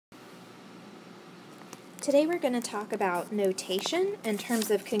Today we're going to talk about notation in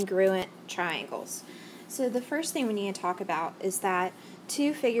terms of congruent triangles. So the first thing we need to talk about is that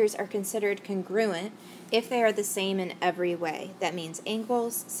two figures are considered congruent if they are the same in every way. That means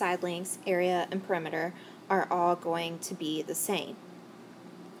angles, side lengths, area, and perimeter are all going to be the same.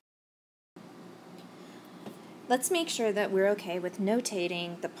 Let's make sure that we're okay with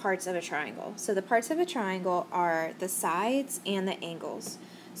notating the parts of a triangle. So the parts of a triangle are the sides and the angles.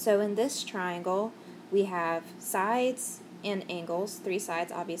 So in this triangle, we have sides and angles, three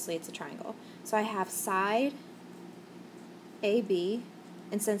sides, obviously it's a triangle. So I have side AB,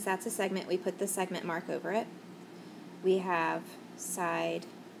 and since that's a segment, we put the segment mark over it. We have side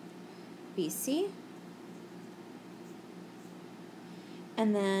BC,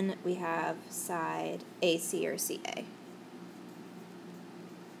 and then we have side AC or CA.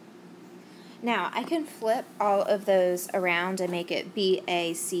 Now, I can flip all of those around and make it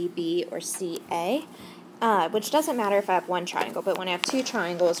BA, CB, or CA, which doesn't matter if I have one triangle, but when I have two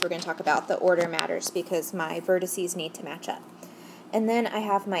triangles, we're going to talk about the order matters because my vertices need to match up. And then I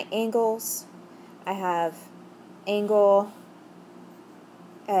have my angles. I have angle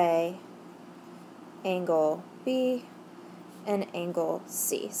A, angle B, and angle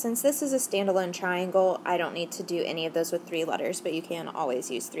C. Since this is a standalone triangle, I don't need to do any of those with three letters, but you can always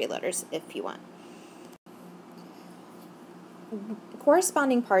use three letters if you want.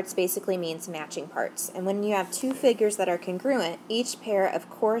 Corresponding parts basically means matching parts, and when you have two figures that are congruent, each pair of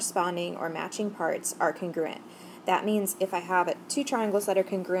corresponding or matching parts are congruent. That means if I have two triangles that are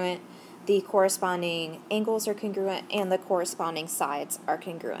congruent, the corresponding angles are congruent and the corresponding sides are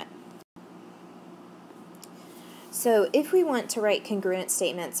congruent. So if we want to write congruent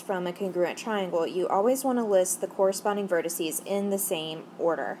statements from a congruent triangle, you always want to list the corresponding vertices in the same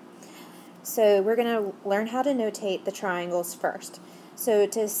order. So we're going to learn how to notate the triangles first. So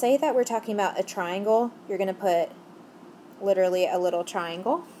to say that we're talking about a triangle, you're going to put literally a little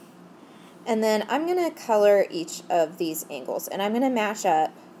triangle. And then I'm going to color each of these angles, and I'm going to match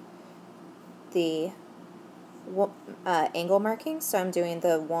up the angle markings. So I'm doing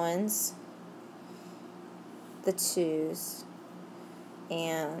the 1s, the 2s,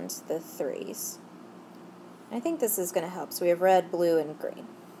 and the 3s. I think this is going to help. So we have red, blue, and green.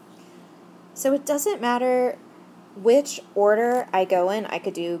 So it doesn't matter which order I go in. I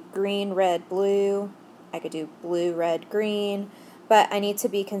could do green, red, blue. I could do blue, red, green. But I need to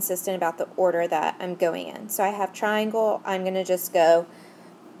be consistent about the order that I'm going in. So I have triangle. I'm going to just go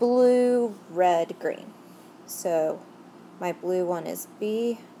blue, red, green. So my blue one is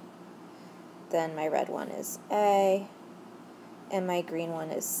B. Then my red one is A, and my green one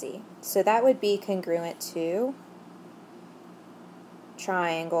is C. So that would be congruent to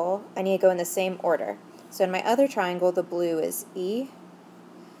triangle. I need to go in the same order. So in my other triangle, the blue is E,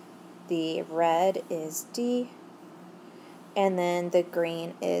 the red is D, and then the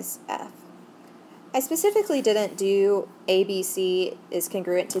green is F. I specifically didn't do ABC is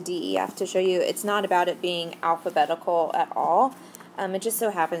congruent to DEF to show you it's not about it being alphabetical at all. It just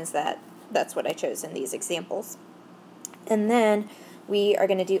so happens that that's what I chose in these examples. And then we are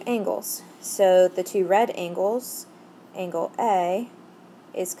going to do angles. So the two red angles, angle A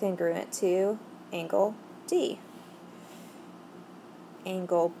is congruent to angle D.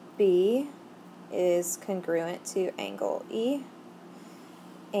 Angle B is congruent to angle E.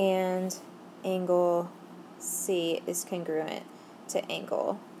 And angle C is congruent to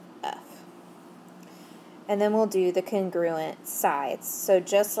angle F. And then we'll do the congruent sides. So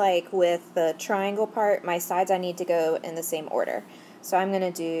just like with the triangle part, my sides I need to go in the same order. So I'm going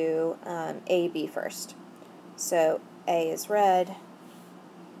to do AB first. So A is red,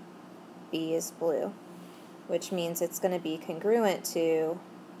 B is blue, which means it's going to be congruent to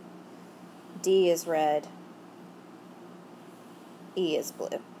D is red, E is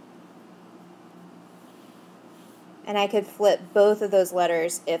blue. And I could flip both of those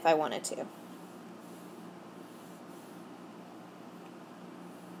letters if I wanted to.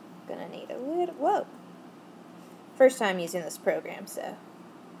 Gonna need a little, whoa. First time using this program, so.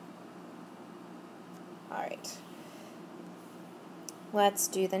 Alright. Let's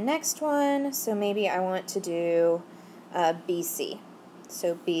do the next one. So maybe I want to do BC.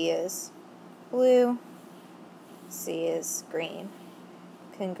 So B is blue, C is green.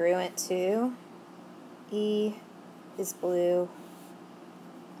 Congruent to E is blue,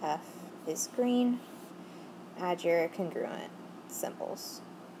 F is green. Add your congruent symbols.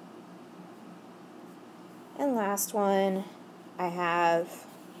 And last one, I have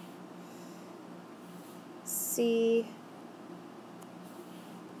CA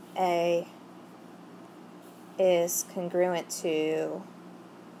is congruent to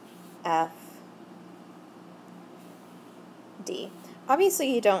F D.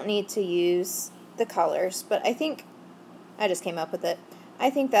 Obviously you don't need to use the colors, but I think I just came up with it. I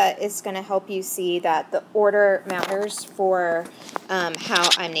think that it's going to help you see that the order matters for how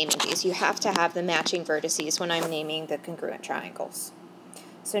I'm naming these. You have to have the matching vertices when I'm naming the congruent triangles.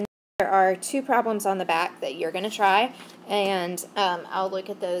 So now there are 2 problems on the back that you're going to try, and I'll look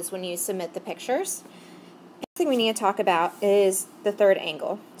at those when you submit the pictures. The thing we need to talk about is the third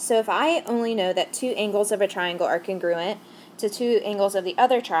angle. So if I only know that 2 angles of a triangle are congruent to 2 angles of the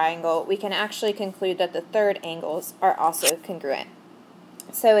other triangle, we can actually conclude that the third angles are also congruent.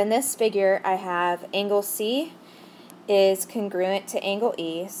 So in this figure, I have angle C is congruent to angle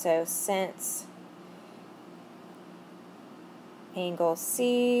E. So since angle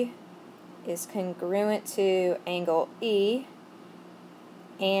C is congruent to angle E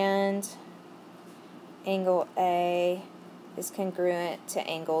and angle A is congruent to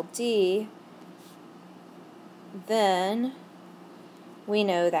angle D, then we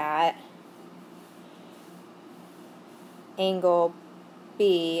know that angle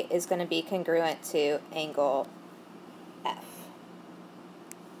B is going to be congruent to angle F.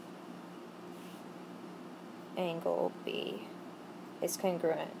 Angle B is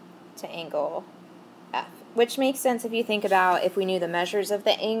congruent to angle F, which makes sense if you think about if we knew the measures of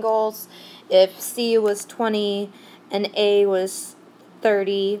the angles. If C was 20 and A was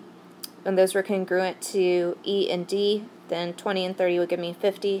 30, and those were congruent to E and D, then 20 and 30 would give me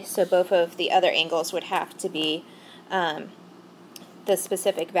 50, so both of the other angles would have to be the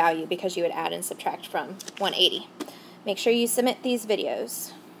specific value because you would add and subtract from 180. Make sure you submit these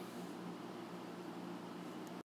videos.